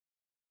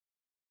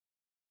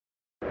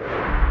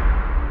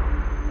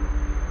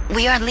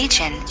We are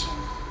Legion.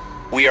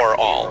 We are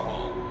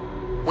all.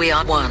 We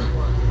are one.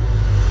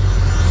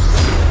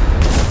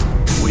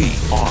 We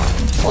are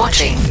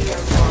Watching.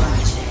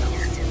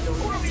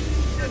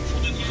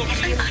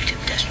 If an item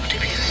does not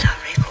appear in our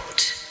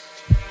records,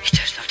 it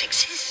does not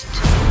exist.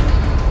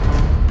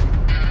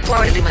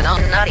 For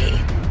Illuminati.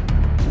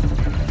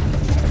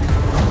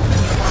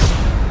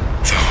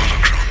 the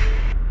Holocron.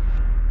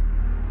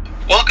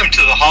 Welcome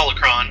to the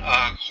Holocron,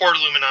 Hoard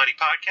Illuminati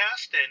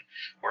podcast, and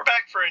we're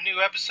back for a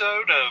new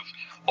episode of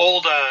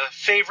old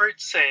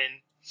favorites and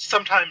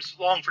sometimes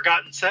long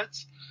forgotten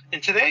sets.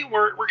 And today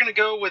we're going to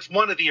go with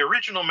one of the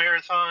original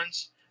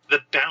marathons, the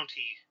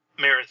Bounty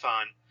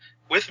Marathon.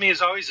 With me,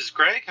 as always, is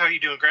Greg. How are you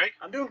doing, Greg?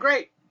 I'm doing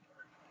great.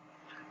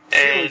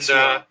 And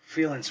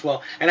Feeling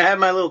swell. And I have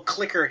my little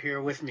clicker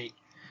here with me.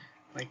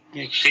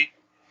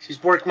 she's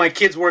My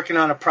kid's working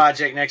on a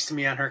project next to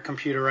me on her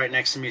computer, right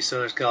next to me. So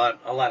there's got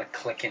a lot of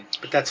clicking,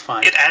 but that's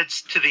fine. it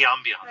adds to the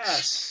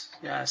ambiance.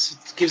 Yes.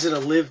 It gives it a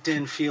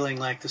lived-in feeling,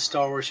 like the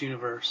Star Wars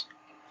universe.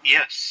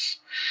 Yes.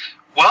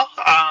 Well,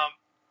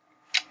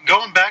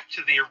 going back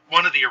to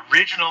one of the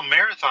original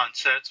marathon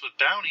sets with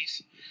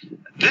bounties,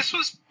 this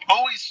was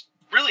always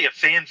really a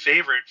fan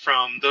favorite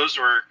from those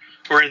who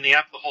were in the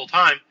app the whole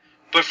time.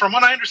 But from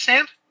what I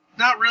understand,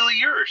 not really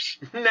yours.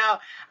 No,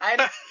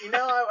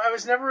 I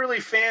was never really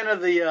a fan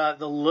of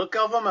the look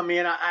of them. I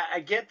mean, I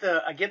get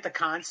the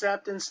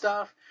concept and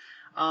stuff,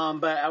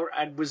 but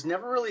I was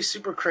never really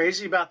super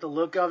crazy about the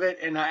look of it.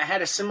 And I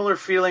had a similar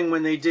feeling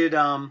when they did.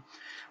 What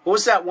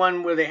was that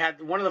one where they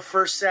had one of the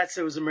first sets?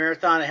 It was a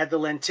marathon. It had the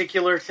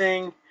lenticular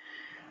thing.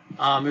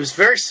 It was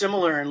very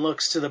similar in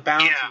looks to the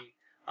Bounty. Yeah.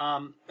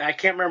 I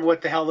can't remember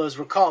what the hell those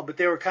were called, but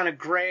they were kind of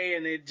gray,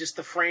 and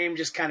the frame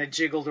just kind of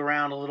jiggled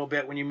around a little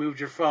bit when you moved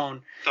your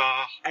phone.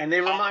 And they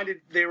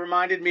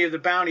reminded me of the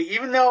Bounty,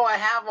 even though I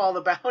have all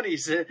the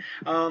bounties.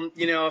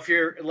 If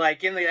you're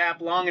like in the app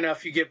long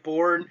enough, you get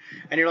bored,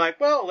 and you're like,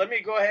 well, let me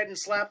go ahead and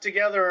slap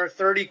together a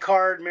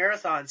 30-card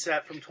marathon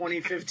set from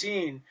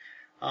 2015.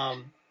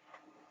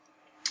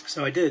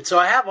 So I did. So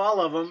I have all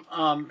of them,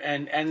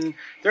 and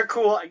they're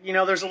cool.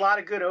 There's a lot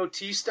of good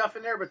OT stuff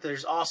in there, but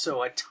there's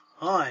also a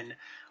ton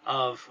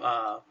of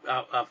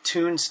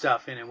tune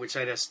stuff in it, which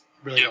I just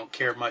really don't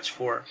care much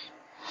for.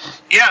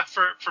 Yeah,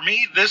 for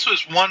me, this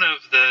was one of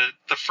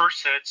the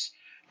first sets.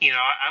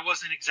 I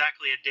wasn't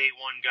exactly a day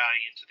one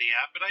guy into the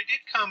app, but I did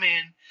come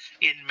in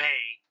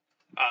May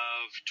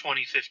of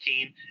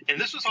 2015, and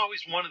this was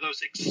always one of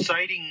those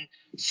exciting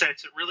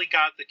sets that really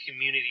got the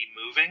community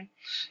moving.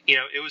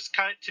 It was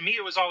to me,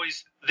 it was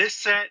always this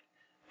set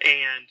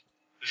and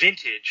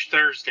Vintage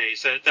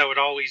Thursdays that would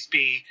always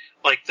be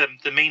like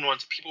the main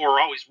ones people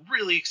were always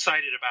really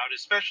excited about,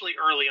 especially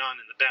early on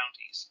in the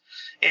bounties.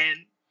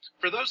 And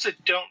for those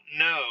that don't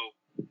know,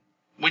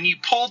 when you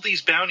pulled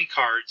these bounty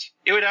cards,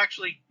 it would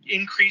actually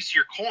increase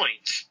your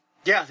coins.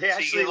 Yeah, they So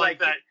actually like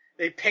that.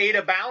 They paid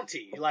a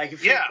bounty. Like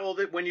if Yeah.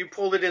 when you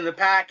pulled it in the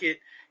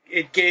packet,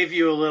 it gave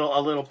you a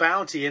little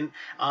bounty. And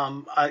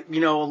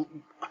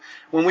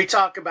when we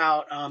talk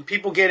about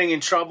people getting in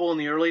trouble in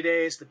the early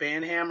days, the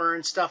banhammer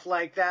and stuff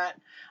like that,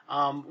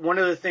 one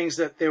of the things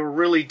that they were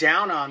really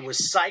down on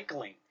was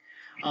cycling,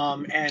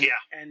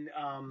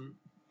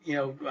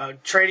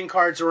 trading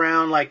cards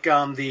around, like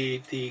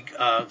the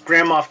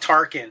Grand Moff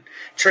Tarkin,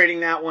 trading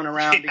that one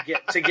around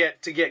to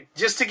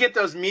get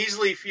those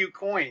measly few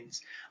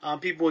coins.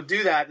 People would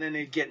do that, and then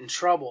they'd get in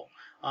trouble.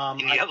 In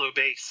yellow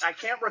base. I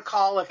can't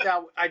recall if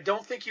that. I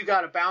don't think you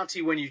got a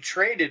bounty when you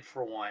traded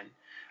for one.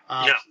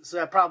 No. So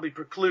that probably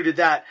precluded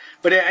that.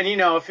 But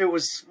if it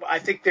was, I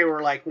think they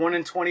were like 1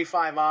 in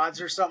 25 odds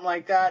or something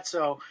like that.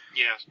 So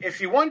Yeah. if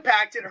you one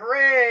packed it,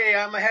 hooray!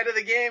 I'm ahead of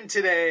the game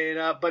today.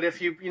 But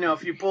if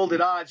you pulled at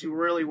odds, you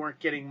really weren't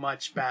getting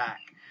much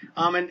back.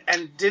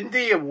 And didn't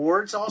the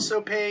awards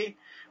also pay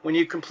when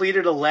you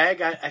completed a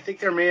leg? I think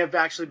there may have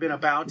actually been a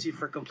bounty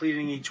for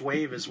completing each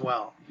wave as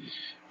well.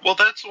 Well,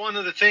 that's one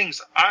of the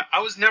things. I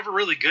was never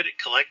really good at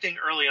collecting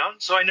early on,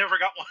 so I never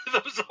got one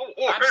of those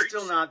awards. I'm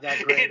still not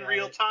that great in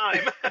real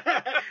time.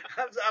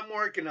 I'm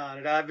working on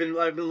it. I've been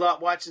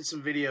watching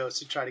some videos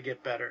to try to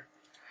get better.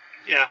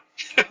 Yeah.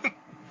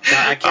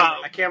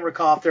 I can't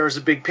recall if there was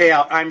a big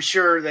payout. I'm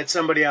sure that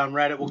somebody on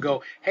Reddit will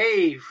go,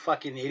 "Hey,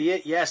 fucking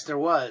idiot! Yes, there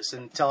was,"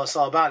 and tell us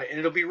all about it. And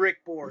it'll be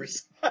Rick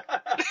Bors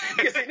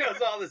because he knows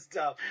all this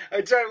stuff.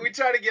 We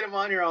try to get him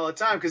on here all the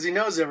time because he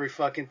knows every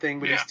fucking thing,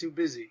 but he's too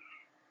busy.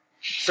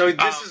 So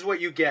this is what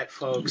you get,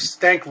 folks.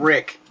 Thank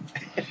Rick.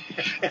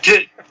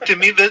 to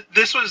me,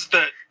 this was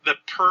the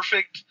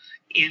perfect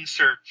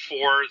insert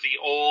for the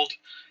old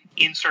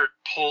insert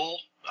pull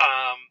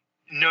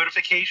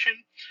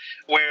notification,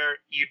 where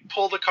you'd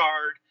pull the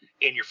card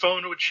and your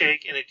phone would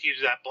shake and it'd use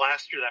that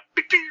blaster, that.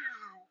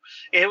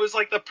 It was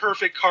like the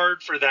perfect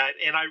card for that,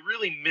 and I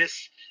really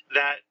miss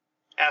that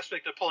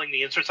aspect of pulling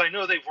the inserts. I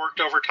know they've worked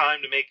over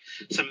time to make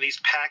some of these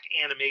pack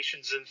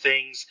animations and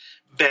things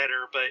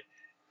better, but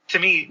to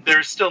me,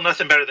 there's still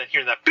nothing better than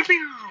hearing that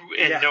pew,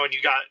 and knowing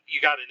you got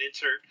an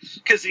insert.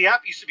 Because the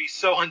app used to be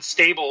so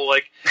unstable,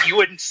 like you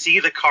wouldn't see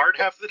the card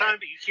half the time,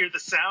 but you'd hear the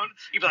sound.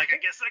 You'd be like, I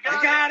guess I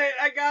got it.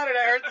 I got it.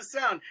 I heard the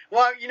sound.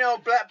 Well,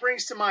 that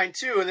brings to mind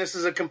too, and this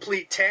is a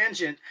complete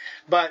tangent,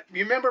 but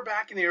you remember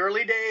back in the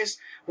early days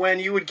when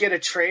you would get a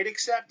trade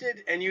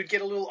accepted and you'd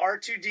get a little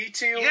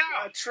R2D2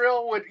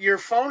 trill, your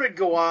phone would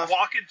go off.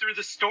 Walking through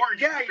the store.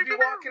 You'd be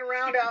walking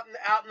around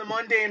out in the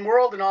mundane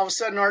world, and all of a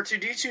sudden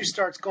R2D2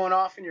 starts going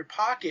off in your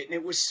pocket, and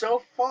it was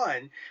so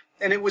fun.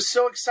 And it was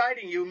so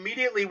exciting. You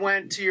immediately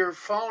went to your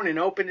phone and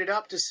opened it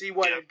up to see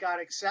what had got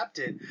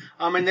accepted.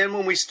 And then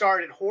when we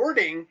started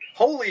hoarding,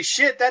 holy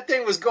shit, that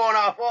thing was going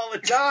off all the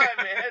time,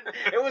 man.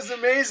 It was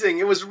amazing.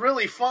 It was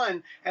really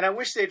fun. And I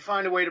wish they'd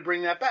find a way to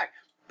bring that back.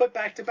 But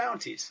back to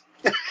bounties.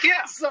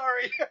 Yeah.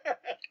 Sorry.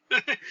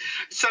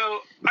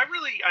 So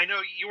I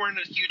know you weren't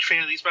a huge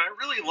fan of these, but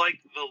I really like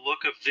the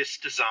look of this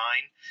design.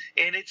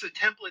 And it's a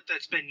template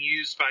that's been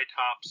used by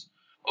Topps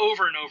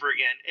over and over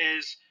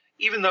again.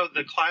 Even though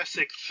the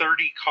classic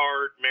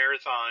 30-card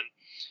marathon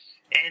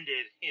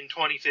ended in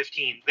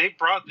 2015, they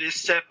brought this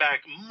set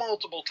back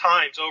multiple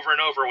times over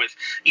and over with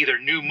either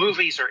new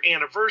movies or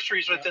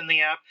anniversaries within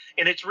the app,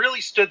 and it's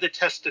really stood the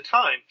test of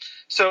time.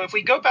 So if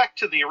we go back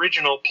to the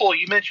original poll,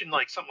 you mentioned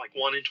something like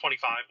 1 in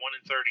 25, 1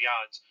 in 30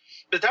 odds.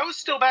 But that was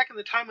still back in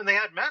the time when they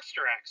had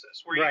master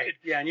access, where you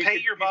could pay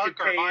your buck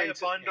or buy a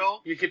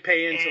bundle. You could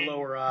pay into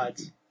lower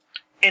odds.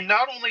 And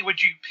not only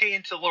would you pay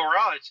into lower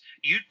odds,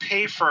 you'd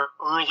pay for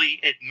early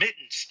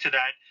admittance to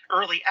that,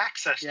 early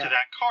access to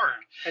that card.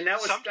 And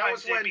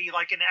sometimes it'd be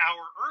like an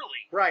hour early.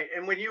 Right,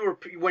 and when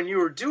you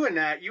were doing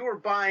that, you were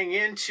buying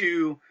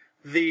into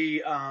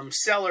the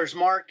seller's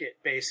market,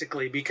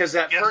 basically, because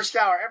that first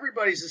hour,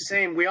 everybody's the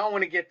same. We all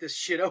want to get this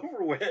shit over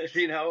with,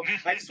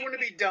 I just want to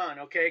be done,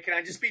 okay? Can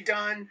I just be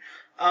done?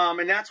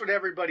 And that's what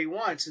everybody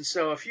wants. And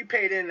so if you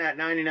paid in that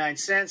 99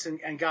 cents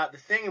and got the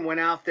thing and went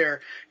out there,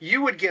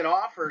 you would get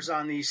offers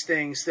on these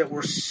things that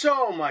were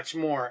so much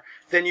more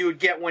than you would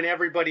get when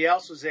everybody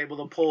else was able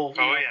to pull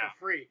for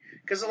free.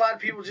 Because a lot of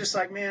people just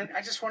like, man,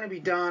 I just want to be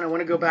done. I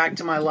want to go back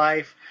to my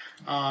life.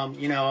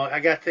 I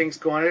got things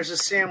going. There's a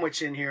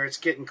sandwich in here. It's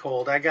getting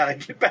cold. I got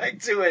to get back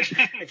to it.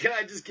 Can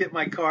I just get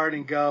my card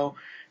and go?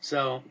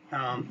 So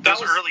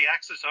those early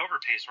access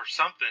overpays were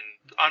something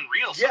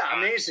unreal. Sometimes. Yeah,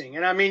 amazing.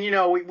 And I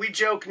mean, we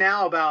joke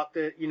now about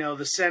the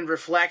send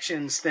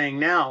reflections thing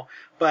now,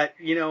 but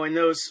in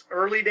those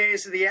early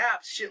days of the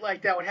app, shit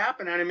like that would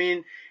happen. And I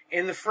mean,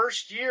 in the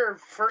first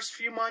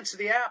few months of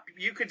the app,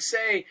 you could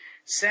say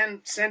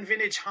send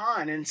vintage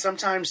Han, and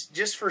sometimes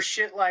just for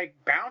shit like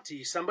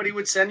bounty, somebody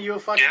would send you a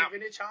fucking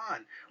vintage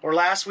Han, or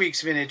last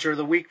week's vintage, or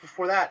the week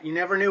before that. You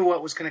never knew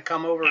what was going to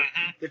come over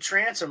the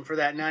transom for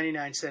that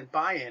 99-cent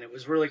buy-in. It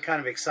was really kind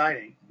of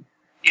exciting.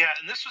 Yeah,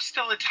 and this was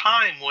still a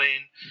time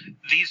when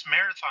these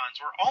marathons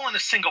were all in a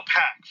single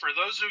pack. For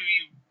those of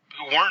you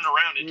who weren't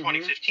around in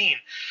 2015,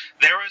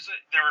 there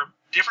were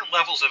different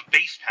levels of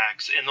base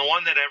packs, and the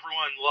one that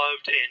everyone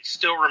loved and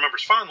still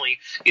remembers fondly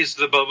is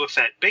the Boba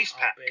Fett base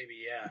pack. Oh,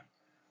 baby, yeah.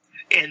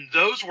 And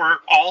those were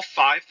all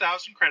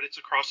 5,000 credits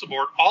across the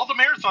board. All the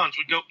marathons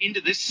would go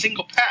into this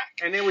single pack.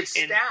 And they would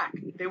stack.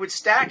 They would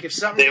stack. If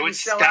something didn't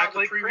sell out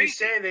the previous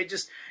day,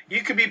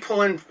 you could be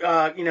pulling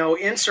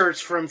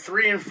inserts from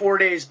 3 and 4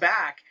 days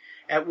back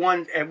at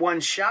one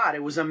shot.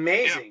 It was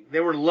amazing. Yeah. They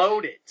were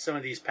loaded, some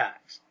of these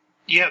packs.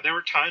 Yeah, there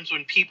were times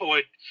when people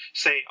would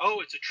say, oh,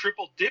 it's a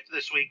triple dip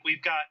this week.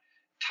 We've got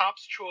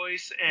Topps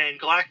Choice and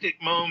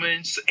Galactic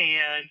Moments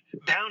and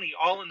Bounty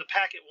all in the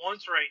pack at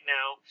once right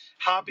now.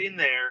 Hop in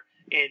there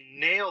and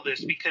nail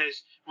this,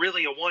 because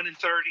really a 1 in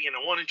 30 and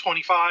a 1 in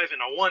 25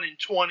 and a 1 in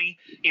 20,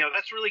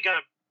 that's really going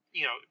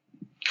to,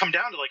 come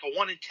down to like a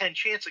 1 in 10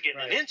 chance of getting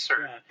an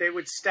insert. Yeah, they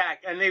would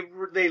stack, and they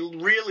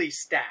really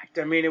stacked.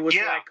 I mean, it was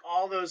like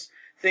all those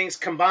things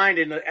combined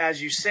in,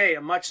 as you say,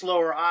 a much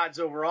lower odds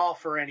overall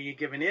for any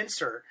given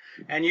insert.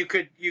 And you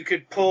could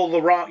pull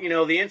the wrong,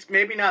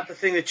 maybe not the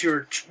thing that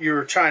you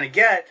were trying to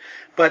get,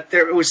 but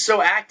it was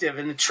so active,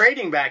 and the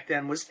trading back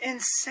then was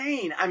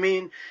insane. I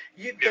mean,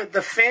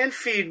 the fan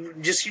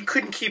feed, you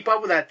couldn't keep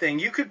up with that thing.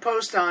 You could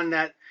post on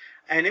that,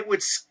 and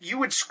you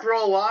would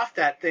scroll off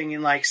that thing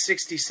in like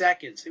 60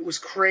 seconds. It was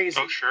crazy.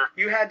 Oh, sure.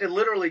 You had to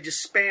literally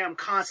just spam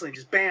constantly,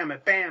 just bam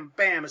and bam,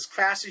 bam, as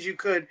fast as you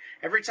could.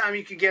 Every time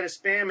you could get a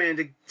spam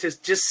in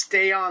to just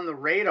stay on the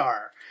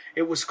radar.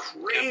 It was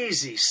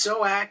crazy,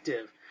 so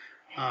active,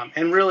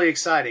 and really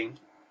exciting.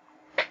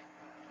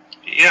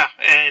 Yeah,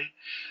 and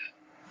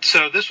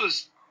so this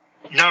was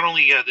not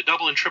only the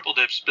double and triple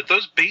dips, but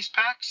those base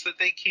packs that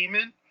they came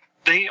in,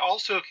 they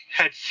also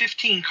had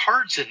 15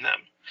 cards in them.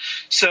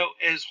 So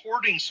as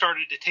hoarding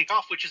started to take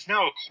off, which is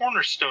now a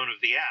cornerstone of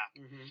the app,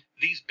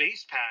 these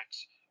base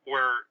packs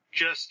were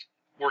just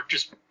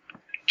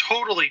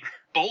totally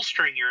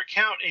bolstering your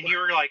account, and you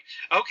were like,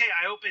 okay,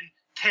 I opened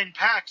 10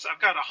 packs,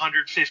 I've got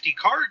 150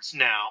 cards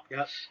now,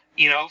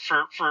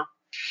 for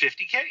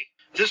 50K.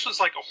 This was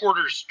like a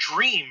hoarder's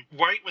dream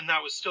right when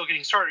that was still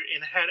getting started,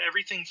 and it had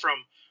everything from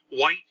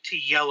white to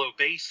yellow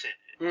base in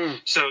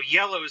it. So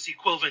yellow is the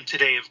equivalent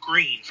today of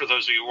green for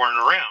those of you who weren't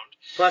around.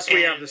 Plus,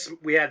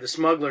 we had the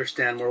smuggler's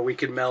den where we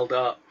could meld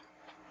up.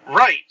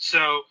 Right.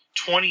 So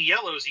 20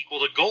 yellows equal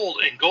to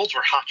gold, and golds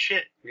were hot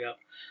shit. Yep.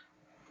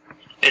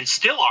 And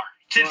still are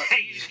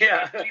today.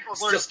 Yeah. People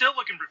are still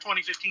looking for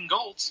 2015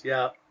 golds.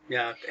 Yeah.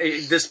 Yeah,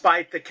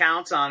 despite the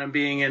counts on them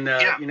being in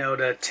the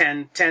the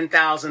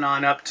 10,000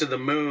 on up to the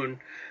moon,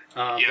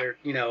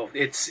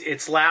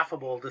 it's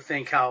laughable to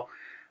think how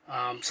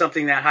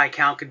something that high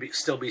count could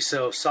still be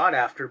so sought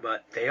after,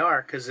 but they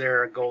are because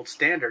they're a gold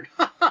standard.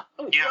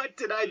 What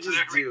did I just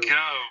do? There we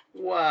go.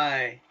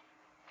 Why?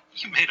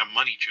 You made a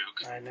money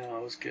joke. I know,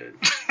 it was good.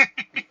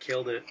 You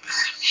killed it.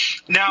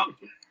 Now,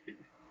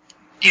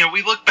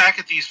 we look back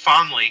at these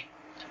fondly,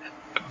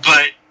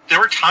 but there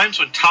were times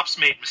when Topps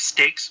made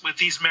mistakes with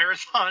these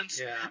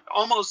marathons,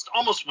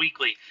 almost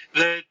weekly.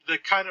 The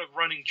kind of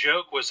running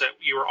joke was that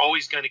you were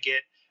always going to get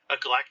a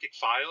Galactic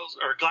Files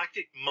or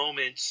Galactic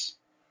Moments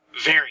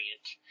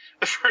variant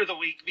for the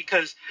week,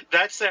 because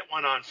that set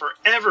went on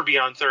forever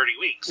beyond 30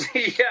 weeks.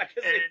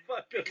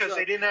 Because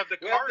they didn't have the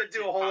cards. We have to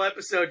do a whole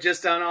episode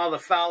just on all the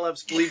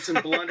foul-ups, bleeps,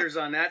 and blunders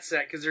on that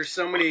set, because there's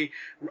so many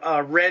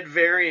red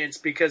variants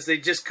because they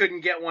just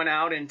couldn't get one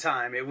out in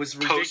time. It was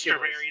ridiculous. Poster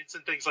variants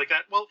and things like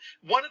that. Well,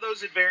 one of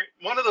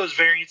those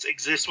variants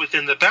exists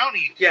within the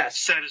Bounty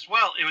set as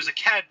well. It was a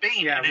Cad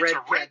Bane, and it's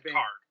a red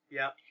card.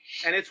 Yep.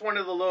 And it's one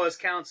of the lowest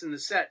counts in the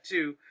set,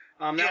 too.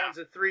 That one's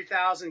a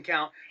 3,000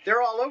 count.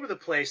 They're all over the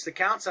place, the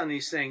counts on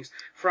these things,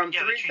 from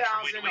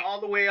 3,000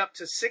 all the way up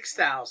to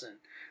 6,000.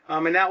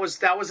 And that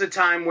was a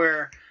time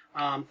where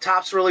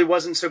Topps really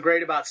wasn't so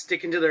great about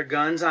sticking to their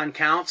guns on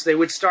counts. They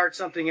would start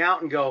something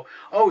out and go,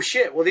 oh,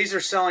 shit, well, these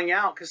are selling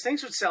out, because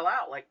things would sell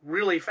out, like,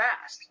 really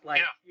fast,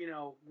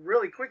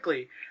 really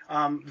quickly.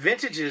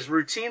 Vintages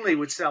routinely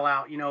would sell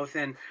out,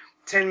 within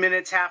 10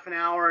 minutes, half an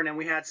hour, and then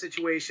we had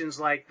situations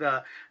like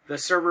the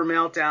server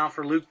meltdown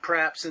for Luke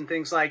Preps and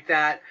things like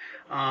that.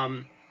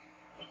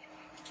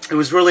 It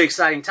was really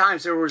exciting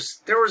times. There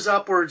was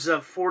upwards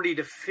of 40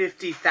 to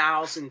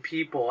 50,000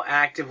 people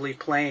actively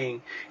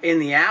playing in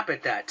the app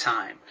at that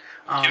time.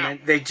 And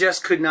they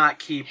just could not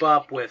keep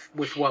up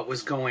with what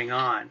was going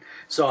on.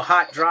 So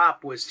Hot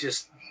Drop was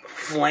just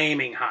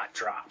flaming Hot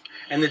Drop.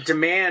 And the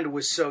demand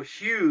was so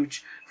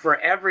huge for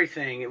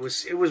everything. It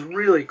was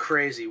really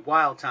crazy,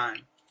 wild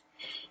time.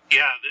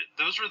 Yeah,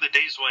 those were the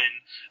days when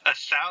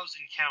 1,000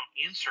 count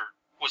insert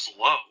was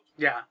low.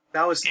 Yeah,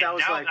 that was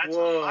like,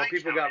 whoa,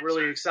 people got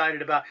really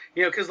excited about,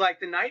 because like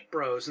the Night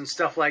Bros and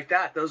stuff like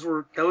that, those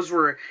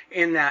were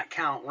in that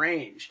count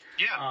range.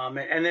 Yeah.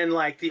 And then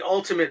like the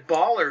Ultimate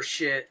Baller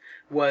shit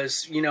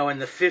was, in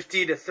the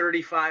 50 to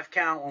 35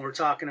 count, when we're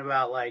talking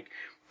about like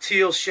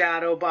Teal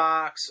Shadow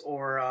Box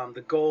or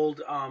the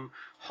Gold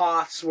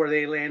Hoths where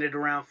they landed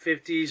around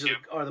 50s,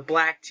 or the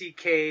Black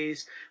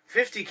TKs.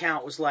 50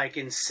 count was like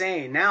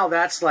insane. Now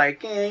that's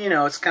like,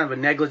 it's kind of a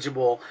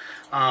negligible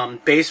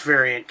base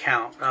variant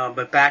count.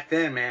 But back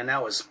then, man,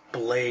 that was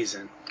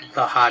blazing.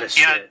 The hottest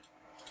shit.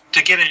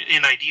 To get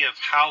an idea of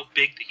how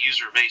big the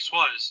user base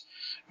was,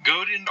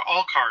 go into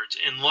All Cards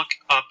and look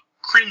up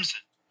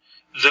Crimson.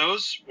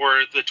 Those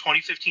were the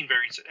 2015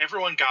 variants that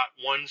everyone got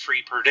one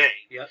free per day.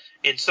 Yep.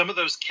 And some of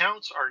those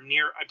counts are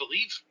near, I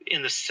believe,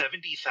 in the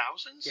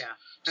 70,000s. Yeah.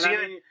 So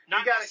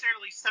not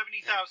necessarily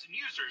 70,000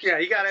 users. Yeah,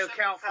 you got to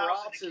account for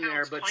alts in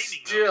there, but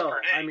still,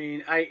 I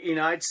mean,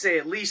 I'd say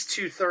at least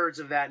 2/3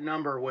 of that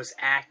number was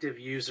active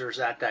users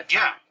at that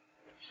time.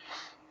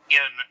 Yeah,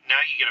 and now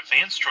you get a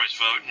fan's choice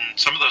vote, and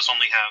some of those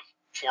only have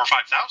 4,000 or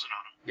 5,000 on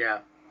them. Yeah.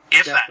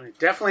 If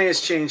definitely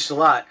has changed a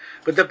lot.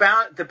 But the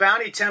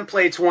Bounty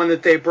Templates one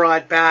that they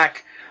brought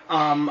back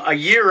a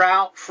year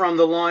out from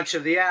the launch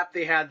of the app,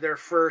 they had their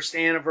first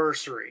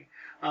anniversary.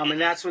 And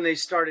that's when they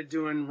started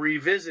doing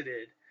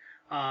Revisited.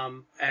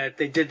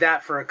 They did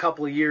that for a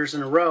couple of years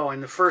in a row.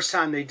 And the first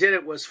time they did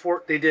it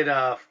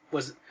it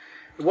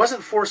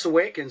wasn't Force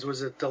Awakens,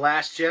 was it The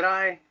Last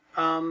Jedi?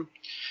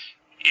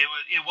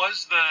 It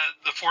was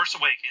the Force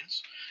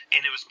Awakens.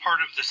 And it was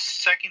part of the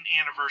second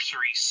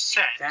anniversary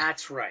set.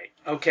 That's right.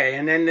 Okay,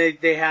 and then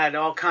they had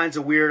all kinds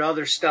of weird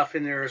other stuff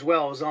in there as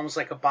well. It was almost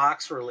like a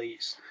box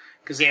release,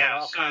 because they had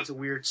all kinds of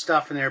weird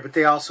stuff in there. But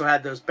they also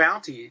had those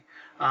bounty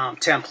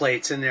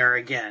templates in there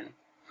again.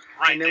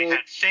 Right, they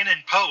had Finn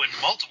and Poe in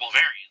multiple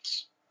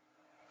variants.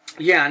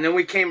 Yeah, and then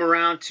we came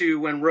around to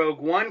when Rogue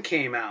One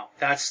came out.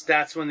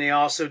 That's when they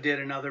also did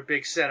another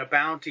big set of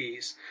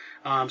bounties.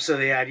 So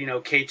they had,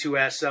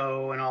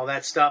 K2SO and all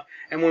that stuff.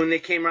 And when they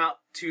came out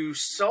to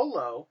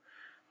Solo,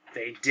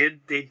 they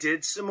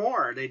did some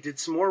more. They did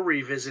some more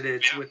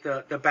Revisited with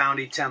the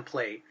bounty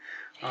template.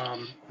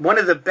 One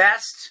of the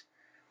best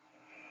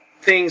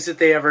things that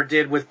they ever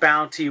did with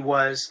bounty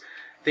was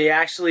they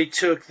actually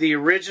took the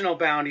original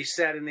bounty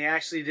set and they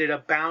actually did a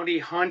bounty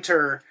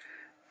hunter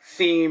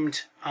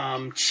themed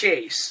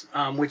chase,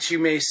 which you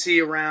may see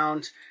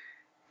around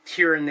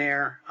here and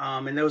there.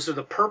 And those are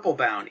the purple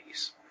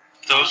bounties.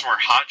 Those were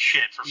hot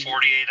shit for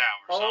 48 hours.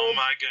 Oh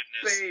my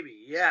goodness, baby,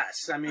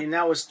 yes. I mean,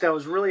 that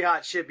was really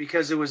hot shit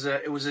because it was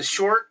a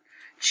short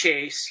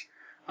chase,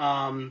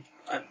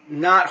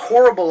 Not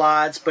horrible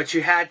odds, but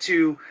you had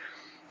to.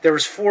 There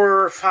was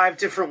 4 or 5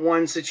 different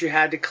ones that you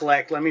had to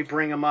collect. Let me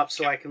bring them up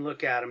so I can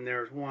look at them.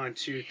 There's 1,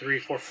 2, 3,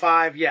 4,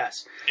 5.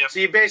 Yes. Yep. So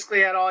you basically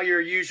had all your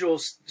usual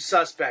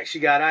suspects. You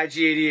got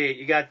IG-88.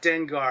 You got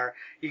Dengar.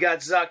 You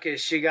got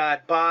Zuckuss. You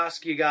got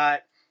Bosk. You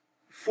got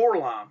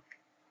Forlom.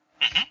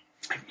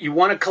 You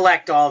want to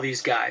collect all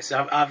these guys.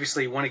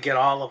 Obviously, you want to get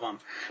all of them.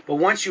 But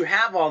once you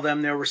have all of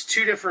them, there was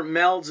 2 different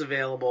melds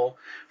available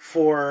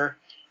for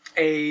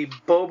a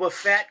Boba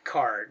Fett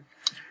card.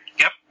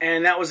 Yep.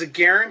 And that was a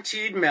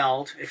guaranteed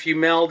meld. If you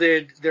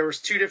melded, there was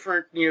 2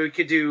 different, you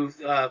could do,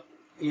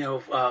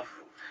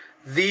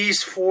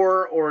 these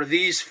 4 or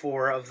these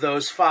 4 of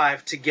those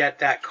 5 to get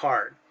that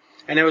card.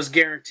 And it was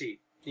guaranteed.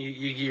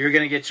 You're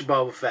going to get your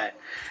Boba Fett.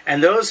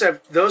 And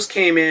those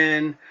came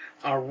in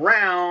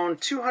around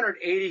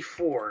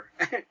 284.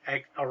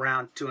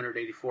 Around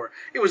 284.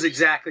 It was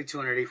exactly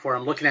 284.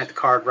 I'm looking at the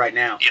card right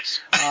now.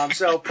 Yes.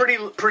 So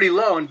pretty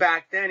low, and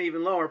back then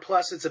even lower.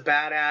 Plus, it's a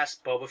badass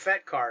Boba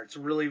Fett card. It's a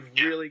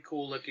really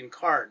cool looking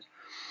card.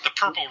 The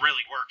purple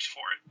really works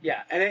for it.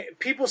 Yeah, and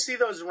people see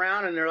those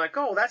around and they're like,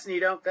 "Oh, that's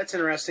neato. That's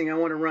interesting. I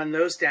want to run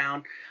those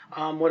down."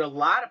 What a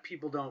lot of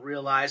people don't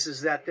realize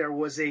is that there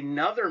was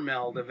another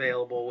meld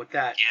available with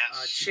that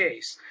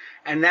chase,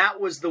 and that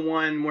was the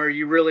one where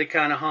you really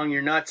kind of hung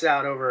your nuts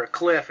out over a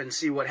cliff and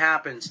see what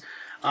happens,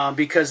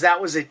 because that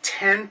was a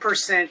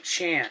 10%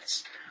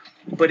 chance.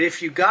 But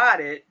if you got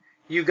it,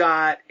 you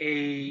got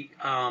a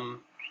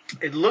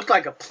it looked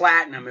like a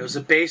platinum. It was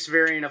a base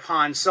variant of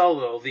Han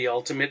Solo, the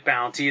ultimate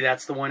bounty.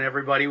 That's the one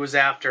everybody was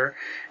after.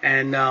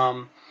 And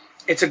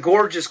it's a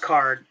gorgeous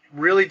card,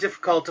 really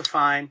difficult to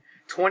find.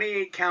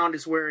 28 count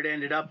is where it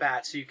ended up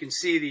at, so you can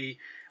see the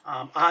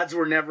odds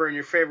were never in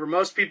your favor.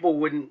 Most people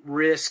wouldn't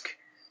risk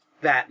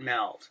that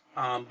meld.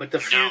 But the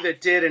few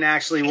that did and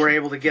actually were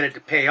able to get it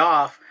to pay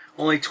off,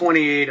 only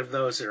 28 of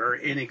those are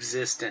in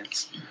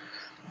existence.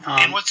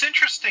 And what's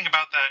interesting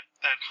about that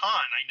Han,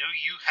 I know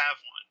you have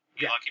one,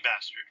 you lucky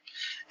bastard,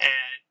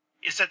 and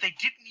is that they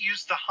didn't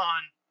use the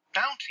Han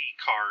bounty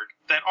card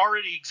that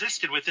already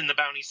existed within the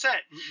bounty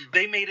set.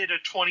 They made it a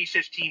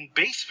 2015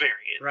 base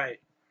variant. Right.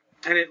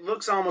 And it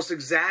looks almost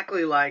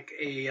exactly like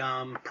a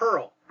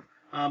Pearl.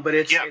 But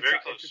it's a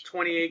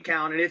 28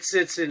 count, and it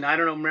sits in, I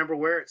don't know, remember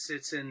where it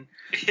sits in.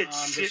 It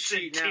sits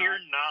in tier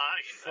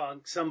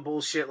 9. Some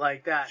bullshit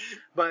like that.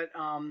 But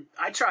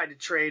I tried to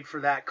trade for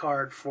that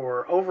card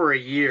for over a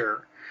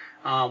year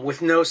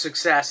with no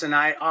success, and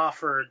I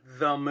offered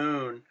the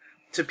moon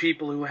to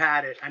people who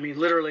had it. I mean,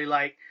 literally,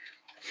 like,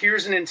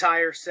 here's an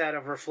entire set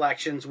of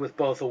reflections with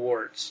both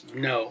awards.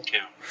 No.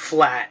 Yeah.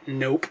 Flat.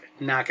 Nope.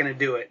 Not going to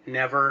do it.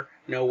 never,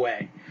 no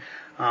way.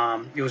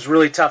 It was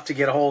really tough to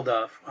get a hold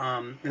of.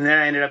 And then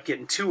I ended up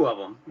getting two of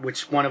them,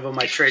 which one of them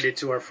I traded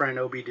to our friend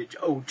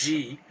OG,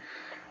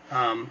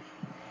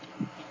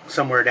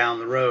 somewhere down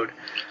the road.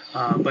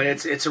 But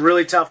it's a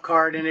really tough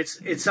card, and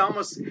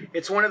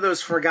it's one of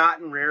those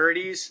forgotten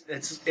rarities.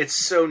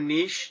 It's so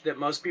niche that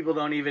most people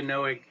don't even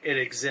know it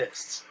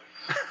exists.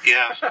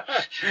 Yeah.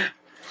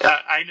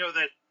 I know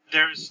that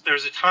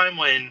there's a time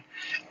when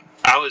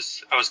I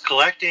was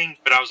collecting,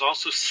 but I was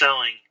also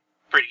selling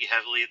pretty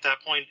heavily at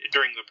that point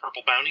during the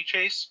Purple Bounty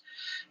chase.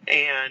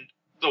 And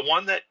the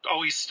one that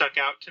always stuck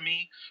out to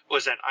me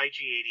was that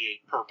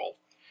IG-88 Purple.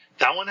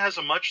 That one has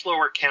a much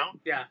lower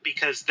count,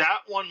 because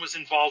that one was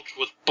involved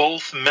with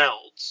both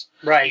melds.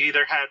 Right. You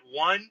either had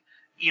one,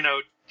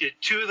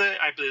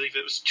 I believe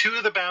it was two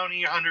of the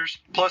bounty hunters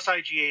plus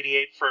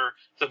IG-88 for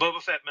the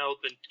Boba Fett meld,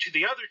 then to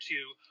the other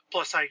two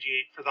plus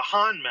IG-8 for the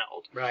Han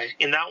meld. Right.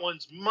 And that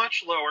one's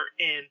much lower.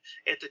 And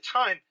at the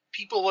time,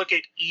 people look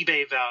at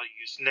eBay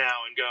values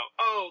now and go,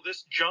 oh,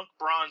 this junk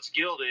bronze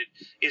gilded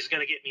is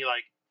going to get me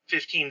like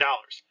 $15.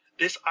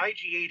 This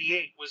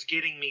IG-88 was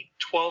getting me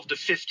 $12 to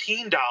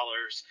 $15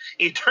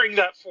 during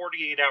that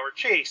 48-hour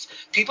chase.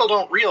 People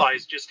don't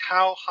realize just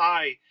how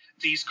high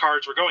these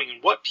cards were going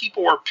and what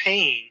people were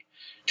paying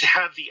to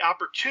have the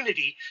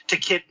opportunity to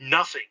get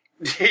nothing.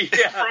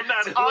 From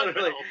that Han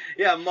meld.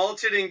 Yeah,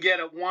 mulch it and get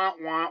a wah,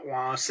 wah,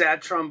 wah,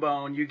 sad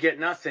trombone. You get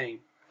nothing.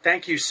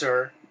 Thank you,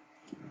 sir.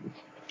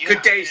 Yeah,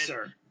 good day,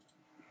 sir.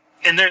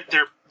 And they're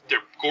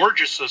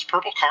gorgeous. Those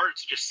purple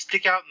cards just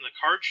stick out in the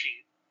card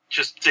sheet.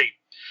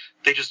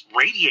 They just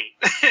radiate,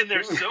 and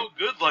they're so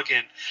good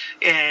looking.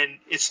 And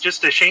it's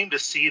just a shame to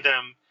see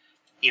them,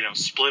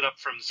 split up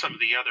from some of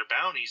the other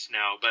bounties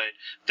now. But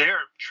they're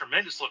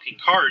tremendous looking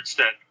cards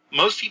that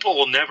most people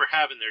will never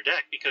have in their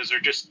deck because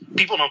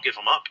people don't give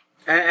them up.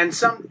 And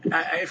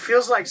it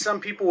feels like some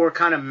people were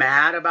kind of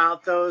mad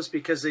about those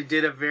because they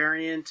did a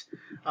variant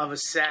of a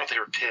set. Oh, they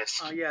were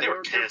pissed. They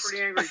were pissed. They were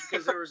pretty angry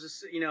because there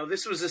was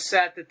this was a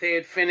set that they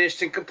had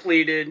finished and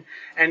completed,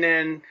 and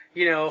then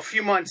a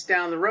few months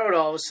down the road,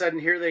 all of a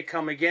sudden here they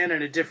come again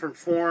in a different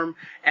form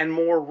and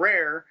more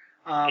rare.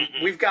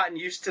 We've gotten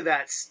used to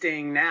that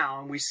sting now,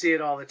 and we see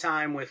it all the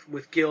time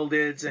with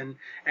gildeds and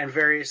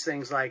various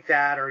things like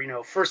that.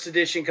 Or, first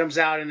edition comes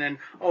out, and then,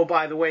 oh,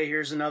 by the way,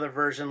 here's another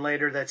version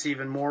later that's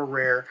even more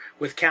rare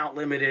with count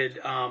limited,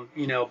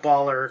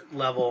 baller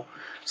level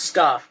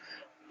stuff.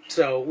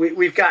 So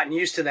we've gotten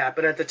used to that,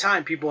 but at the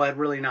time people had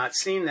really not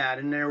seen that.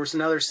 And there was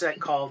another set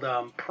called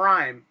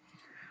Prime,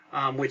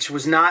 which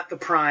was not the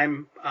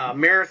Prime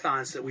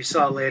marathons that we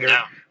saw later,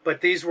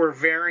 but these were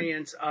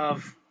variants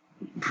of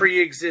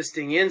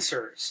pre-existing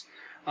inserts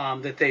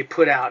that they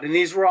put out, and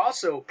these were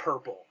also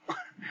purple.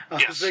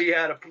 Yes. So you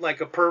had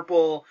a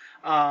purple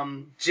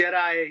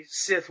Jedi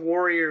Sith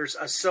Warriors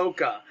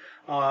Ahsoka,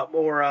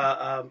 or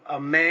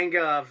a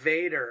manga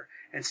Vader,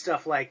 and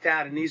stuff like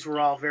that. And these were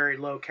all very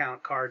low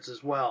count cards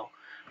as well.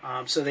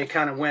 So they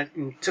kind of went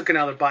and took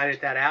another bite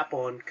at that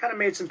apple and kind of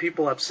made some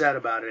people upset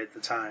about it at the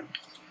time.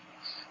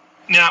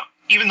 Now,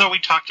 even though we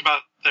talked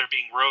about there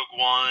being Rogue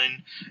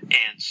One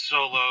and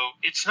Solo,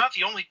 it's not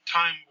the only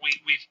time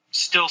we've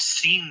still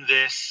seen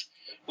this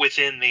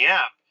within the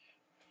app.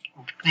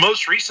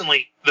 Most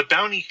recently, the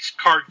bounty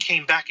card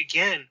came back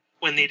again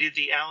when they did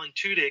the Alan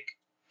Tudyk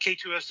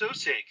K2SO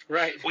SIG.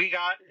 Right. We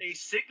got a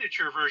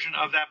signature version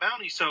of that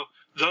bounty, so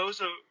those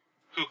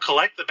who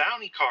collect the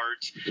bounty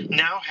cards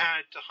now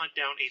had to hunt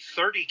down a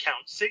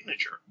 30-count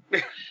signature.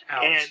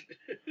 Ouch.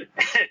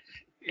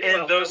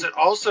 And those that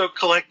also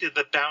collected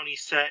the bounty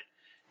set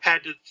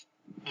had to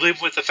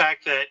live with the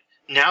fact that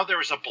now there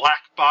was a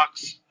black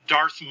box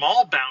Darth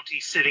Maul bounty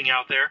sitting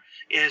out there,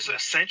 is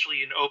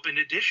essentially an open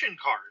edition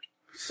card.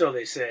 So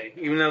they say,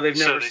 even though they've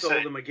never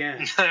sold them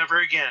again. Never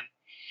again.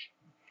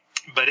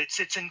 But it's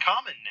in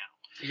common now.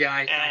 Yeah,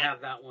 I have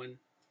that one.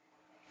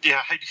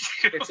 Yeah, I do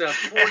too. It's a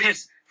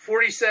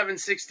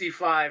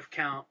 4765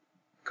 count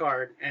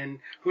card, and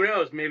who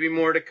knows, maybe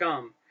more to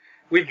come.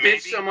 We've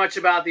bitched so much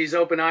about these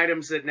open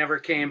items that never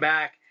came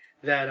back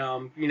that,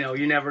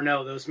 you never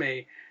know. Those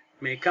may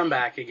come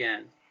back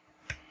again.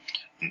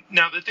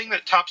 Now, the thing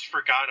that Topps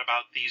forgot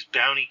about these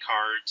bounty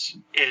cards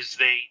is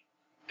they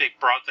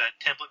brought that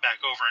template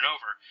back over and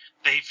over.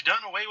 They've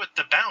done away with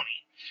the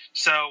bounty.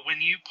 So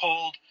when you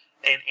pulled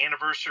an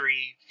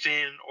anniversary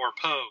Finn or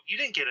Poe, you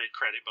didn't get a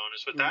credit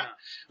bonus with that.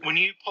 No. When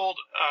you pulled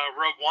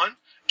Rogue One,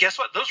 guess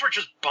what? Those were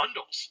just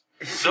bundles.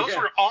 Those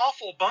were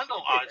awful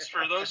bundle odds.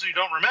 For those who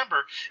don't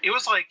remember, it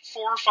was like $4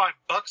 or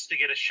 $5 to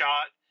get a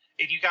shot,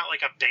 and you got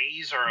like a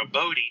Baze or a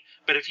Bodhi.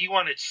 But if you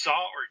wanted Saw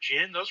or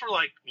Jin, those were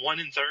like 1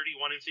 in 30,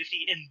 1 in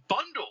 50 in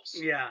bundles.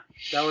 Yeah,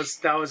 that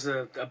was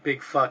a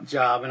big fuck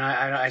job, and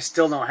I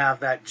still don't have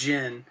that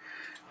Jin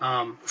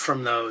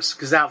from those,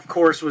 because that of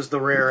course was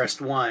the rarest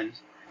one,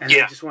 and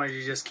they just wanted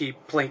you to just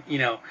keep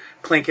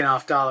plinking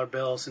off dollar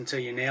bills until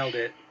you nailed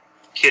it.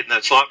 Hitting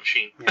that slot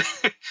machine. Yeah.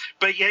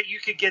 But yet you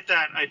could get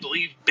that. I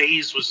believe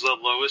Baze was the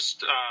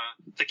lowest,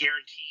 the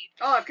guaranteed.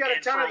 Oh, I've got a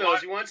ton of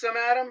those. You want some,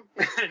 Adam?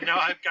 No,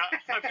 I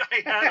had a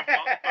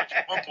bunch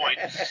at one point,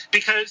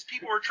 because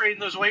people were trading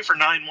those away for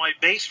 9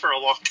 white base for a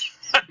long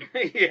time.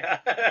 Yeah.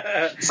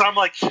 So I'm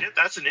like, shit,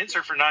 that's an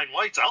insert for 9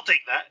 whites. I'll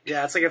take that.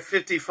 Yeah, it's like a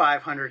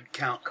 5,500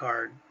 count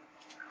card.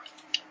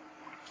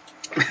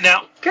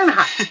 Now, kind of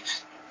high.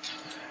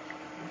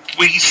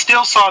 We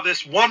still saw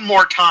this one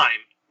more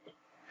time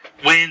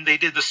when they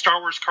did the Star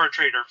Wars Card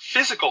Trader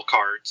physical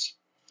cards.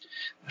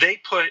 They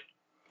put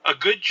a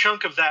good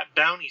chunk of that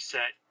bounty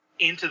set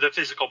into the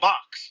physical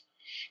box.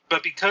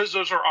 But because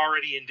those are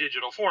already in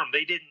digital form,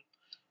 they didn't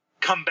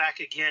come back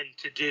again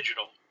to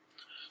digital.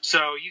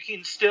 So you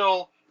can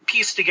still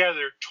piece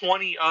together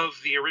 20 of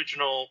the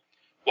original,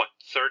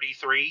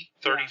 33,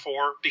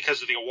 34,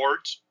 because of the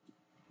awards,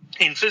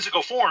 in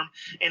physical form,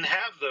 and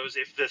have those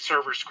if the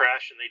servers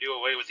crash and they do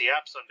away with the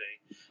app someday.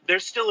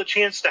 There's still a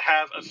chance to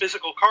have a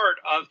physical card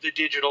of the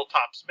digital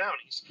Topps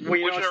bounties,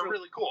 which are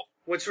really cool.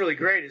 What's really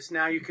great is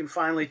now you can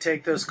finally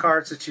take those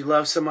cards that you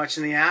love so much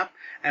in the app,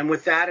 and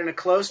with that and a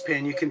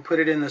clothespin, you can put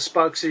it in the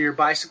spokes of your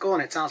bicycle,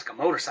 and it sounds like a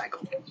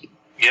motorcycle.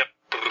 Yep.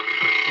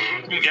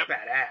 Yep.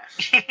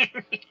 Badass.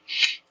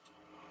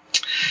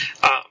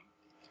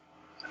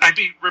 I'd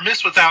be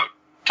remiss without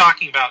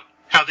talking about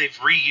how they've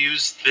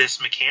reused this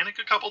mechanic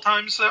a couple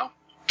times, though.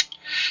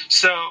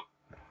 So,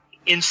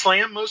 in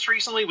Slam, most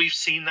recently, we've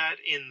seen that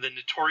in the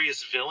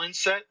Notorious Villain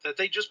set that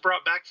they just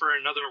brought back for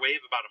another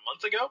wave about a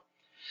month ago,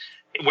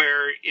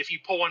 where if you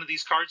pull one of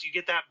these cards, you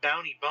get that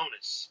bounty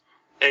bonus.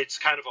 It's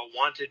kind of a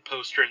wanted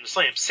poster in the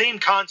Slam. Same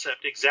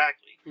concept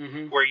exactly,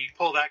 where you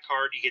pull that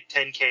card, you get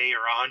 10K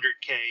or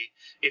 100K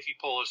if you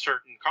pull a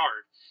certain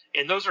card.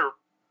 And those are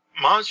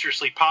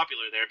monstrously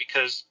popular there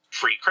because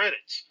free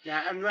credits.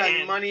 Yeah, and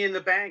Money in the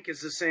Bank is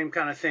the same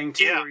kind of thing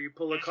too, where you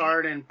pull a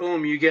card and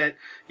boom, you get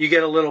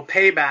a little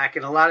payback.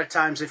 And a lot of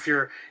times, if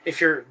you're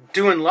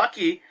doing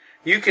lucky,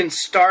 you can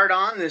start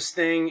on this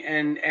thing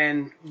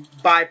and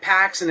buy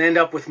packs and end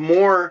up with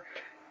more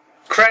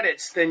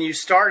credits than you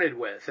started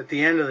with at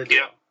the end of the deal.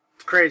 Yeah.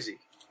 It's crazy.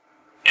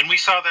 And we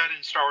saw that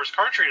in Star Wars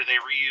Card Trader. They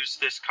reused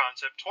this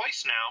concept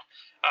twice now.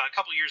 A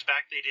couple years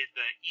back, they did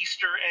the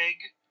Easter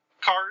egg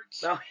cards,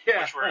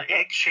 which were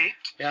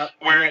egg-shaped,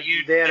 where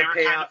they were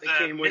kind of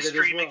the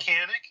mystery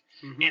mechanic.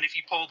 And if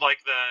you pulled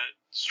like the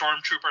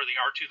Stormtrooper or the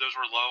R2, those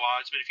were low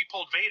odds. But if you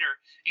pulled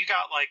Vader, you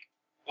got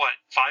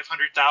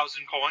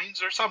 500,000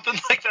 coins or something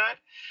like that.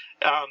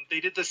 They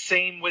did the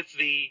same with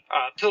the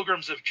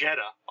Pilgrims of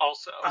Jeddah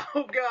also.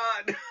 Oh,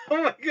 God.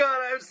 Oh, my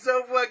God. I have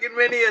so fucking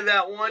many of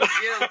that one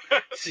gimp.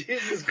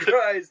 Jesus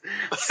Christ.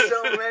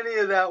 So many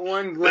of that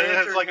one That has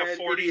lantern like a head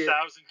 40,000 idiot.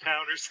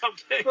 count or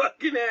something.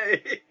 Fucking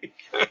A.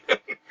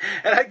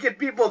 And I get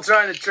people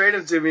trying to trade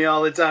them to me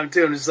all the time,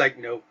 too. I'm just like,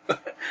 nope.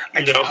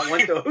 I do No. not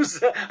want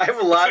those. I have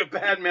a lot of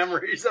bad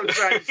memories. I'm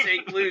trying to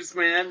shake loose,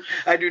 man.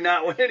 I do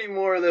not want any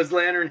more of those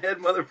lantern head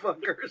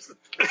motherfuckers.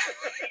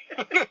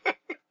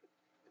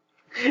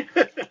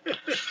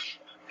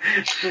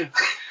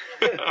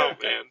 Oh,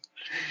 man.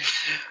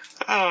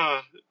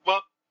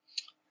 Well,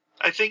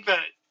 I think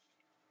that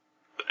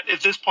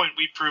at this point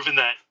we've proven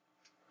that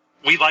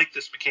we like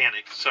this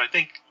mechanic, so I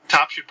think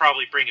Top should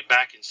probably bring it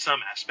back in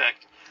some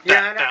aspect.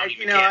 Yeah, bounty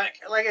you know, mechanic.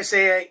 like I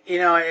say,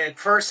 at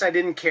first I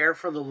didn't care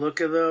for the look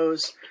of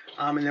those,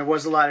 and there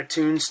was a lot of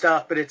toon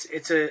stuff, but it's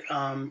a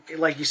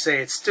like you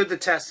say, it stood the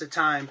test of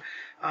time.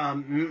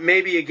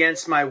 Maybe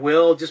against my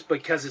will, just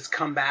because it's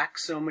come back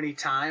so many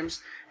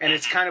times, and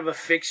it's kind of a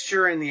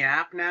fixture in the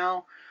app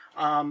now.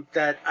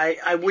 That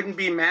I wouldn't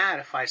be mad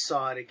if I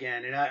saw it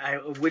again, and I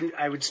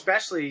would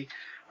especially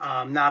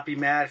not be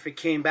mad if it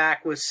came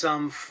back with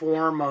some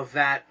form of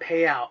that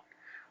payout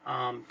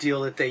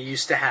deal that they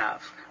used to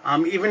have.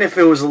 Even if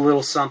it was a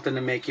little something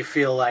to make you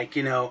feel like,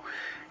 you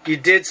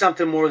did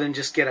something more than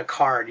just get a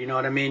card, you know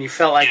what I mean? You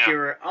felt like you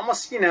were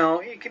almost, you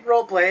could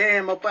role play, hey,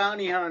 I'm a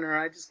bounty hunter,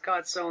 I just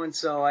caught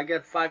so-and-so, I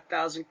got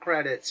 5,000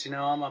 credits,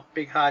 I'm a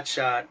big hot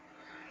shot.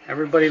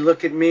 Everybody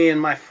look at me in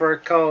my fur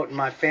coat and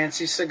my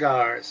fancy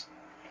cigars.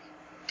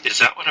 Is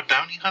that what a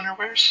bounty hunter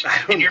wears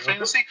in your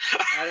fantasy?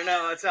 I don't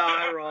know, that's how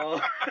I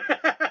roll.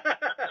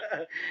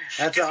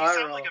 That's how You I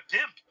sound roll. like a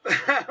pimp.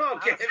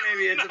 Okay,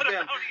 maybe it's a Not a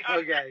pimp. bounty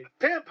hunter. Okay,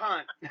 pimp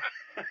hunt.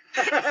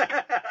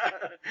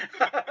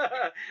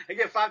 I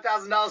get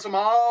 $5,000 from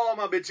all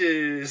my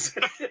bitches.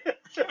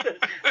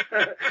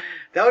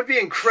 That would be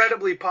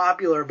incredibly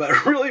popular, but a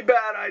really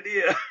bad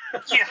idea.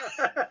 Yeah.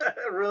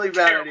 Really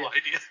bad Terrible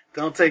idea.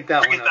 Don't take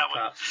that Forget one that up, one.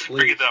 Pop, please.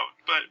 Forget that one.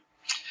 But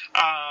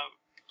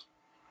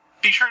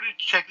be sure to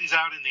check these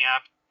out in the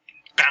app.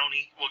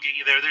 Bounty will get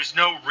you there. There's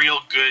no real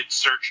good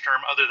search term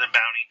other than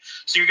bounty.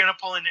 So you're going to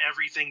pull in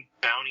everything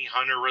bounty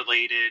hunter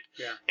related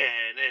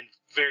and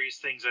various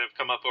things that have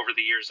come up over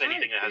the years.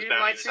 Anything that has you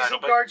bounty might in the see title.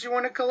 some cards you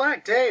want to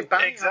collect. Hey,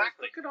 bounty hunters.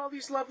 Exactly. Look at all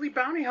these lovely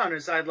bounty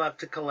hunters I'd love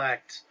to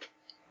collect.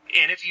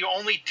 And if you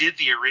only did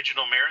the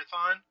original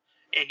marathon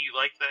and you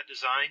like that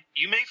design,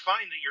 you may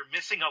find that you're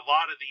missing a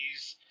lot of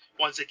these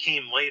ones that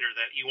came later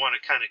that you want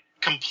to kind of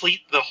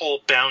complete the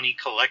whole bounty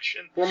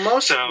collection. Well,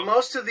 most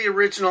of the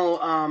original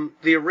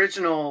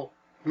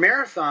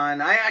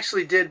marathon I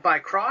actually did by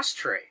cross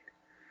trade,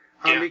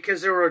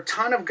 because there were a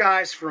ton of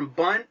guys from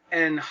Bunt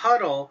and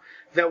Huddle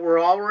that were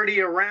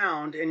already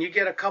around, and you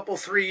get a couple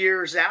 3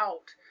 years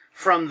out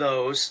from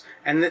those,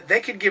 and they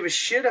could give a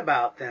shit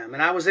about them.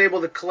 And I was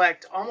able to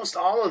collect almost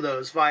all of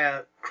those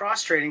via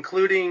cross trade,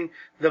 including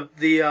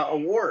the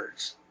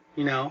awards.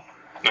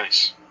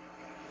 Nice.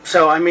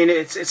 So, I mean,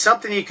 it's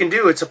something you can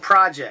do. It's a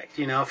project,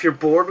 If you're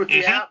bored with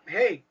the app,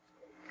 hey,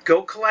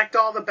 go collect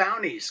all the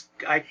bounties.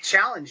 I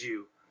challenge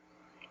you.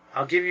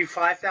 I'll give you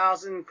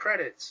 5,000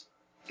 credits.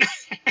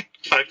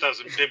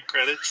 5,000 pimp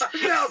credits.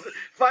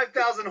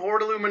 5,000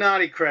 Hoard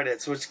Illuminati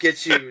credits, which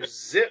gets you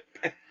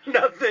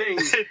nothing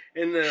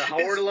in the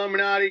Hoard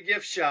Illuminati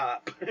gift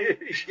shop. You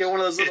get one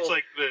of those little, It's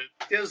like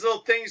those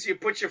little things you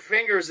put your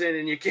fingers in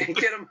and you can't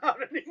get them out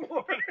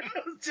anymore.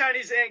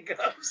 Chinese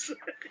handcuffs.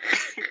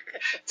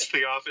 it's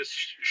the Office,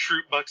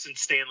 Shroot Bucks and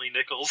Stanley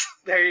Nichols.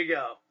 There you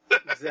go.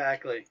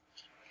 Exactly.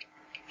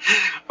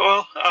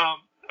 Well,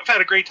 I've had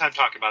a great time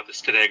talking about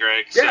this today,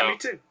 Greg. Yeah, me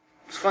too.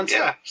 It's fun stuff.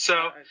 Yeah,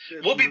 so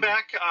we'll be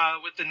back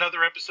with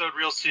another episode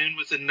real soon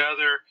with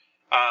another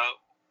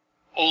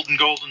old and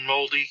golden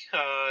moldy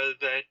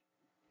that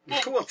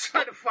we'll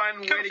try to find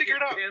a way to figure get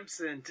it out. pimps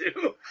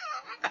into.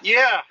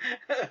 Yeah.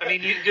 I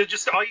mean, you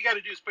just all you got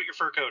to do is put your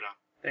fur coat on.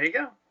 There you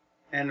go.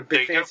 And a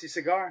big fancy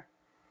cigar.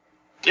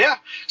 Yeah.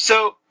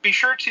 So be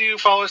sure to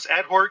follow us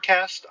at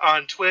Hoardcast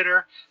on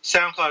Twitter,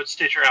 SoundCloud,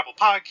 Stitcher, Apple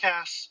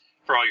Podcasts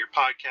for all your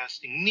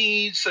podcasting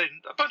needs,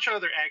 and a bunch of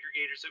other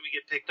aggregators that we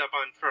get picked up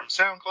on from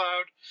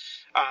SoundCloud.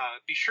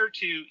 Be sure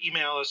to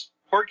email us,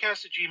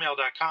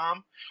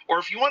 hoardcast@gmail.com, or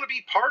if you want to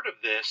be part of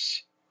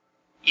this,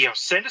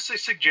 send us a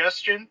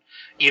suggestion,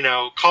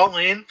 call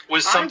in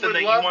with something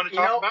that you want to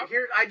talk about.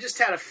 Here, I just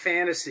had a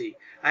fantasy.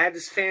 I had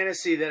this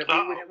fantasy that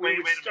we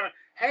would start.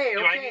 Hey, Do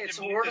okay, I need it's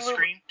to mute the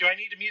screen? Do I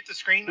need to mute the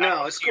screen? I No,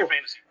 don't it's see cool. your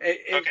fantasy.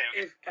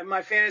 And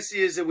my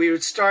fantasy is that we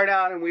would start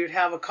out and we would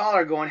have a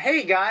caller going,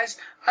 "Hey guys,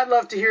 I'd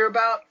love to hear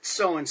about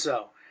so and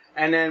so,"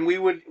 and then we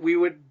would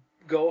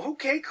go,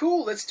 "Okay,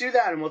 cool, let's do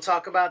that," and we'll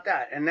talk about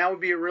that, and that would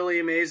be a really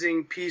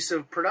amazing piece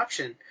of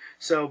production.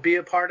 So be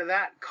a part of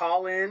that.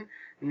 Call in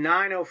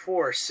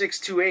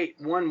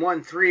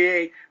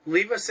 904-628-1138.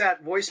 Leave us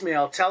that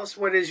voicemail. Tell us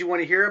what it is you want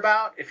to hear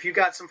about. If you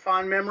got some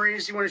fond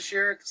memories you want to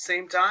share at the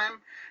same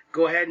time,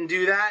 go ahead and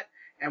do that,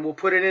 and we'll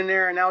put it in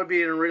there, and that would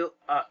be an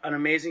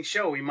amazing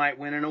show. We might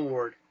win an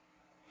award.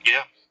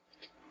 Yeah.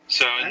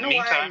 So I in don't the know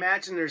why I meantime,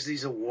 imagine there's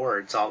these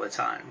awards all the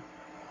time.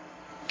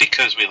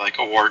 because we like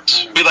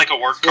awards, we like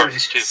award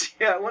cards too.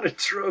 Yeah, I want a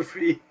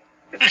trophy.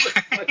 A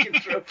fucking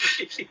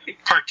trophy.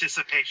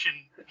 Participation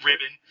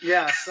ribbon.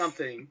 Yeah,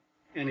 something.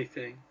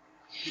 Anything.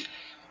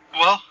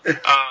 Well,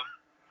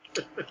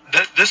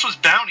 this was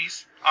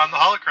Bounties on the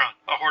Holocron,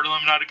 a Hoard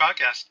Illuminati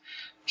podcast.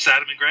 It's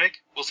Adam and Greg.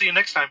 We'll see you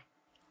next time.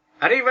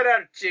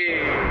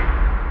 Arrivederci.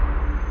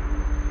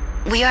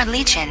 We are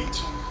Legion.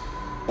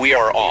 We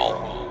are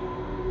all.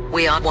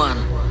 We are one.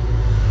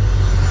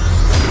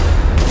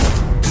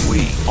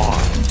 We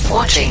are.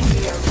 Watching.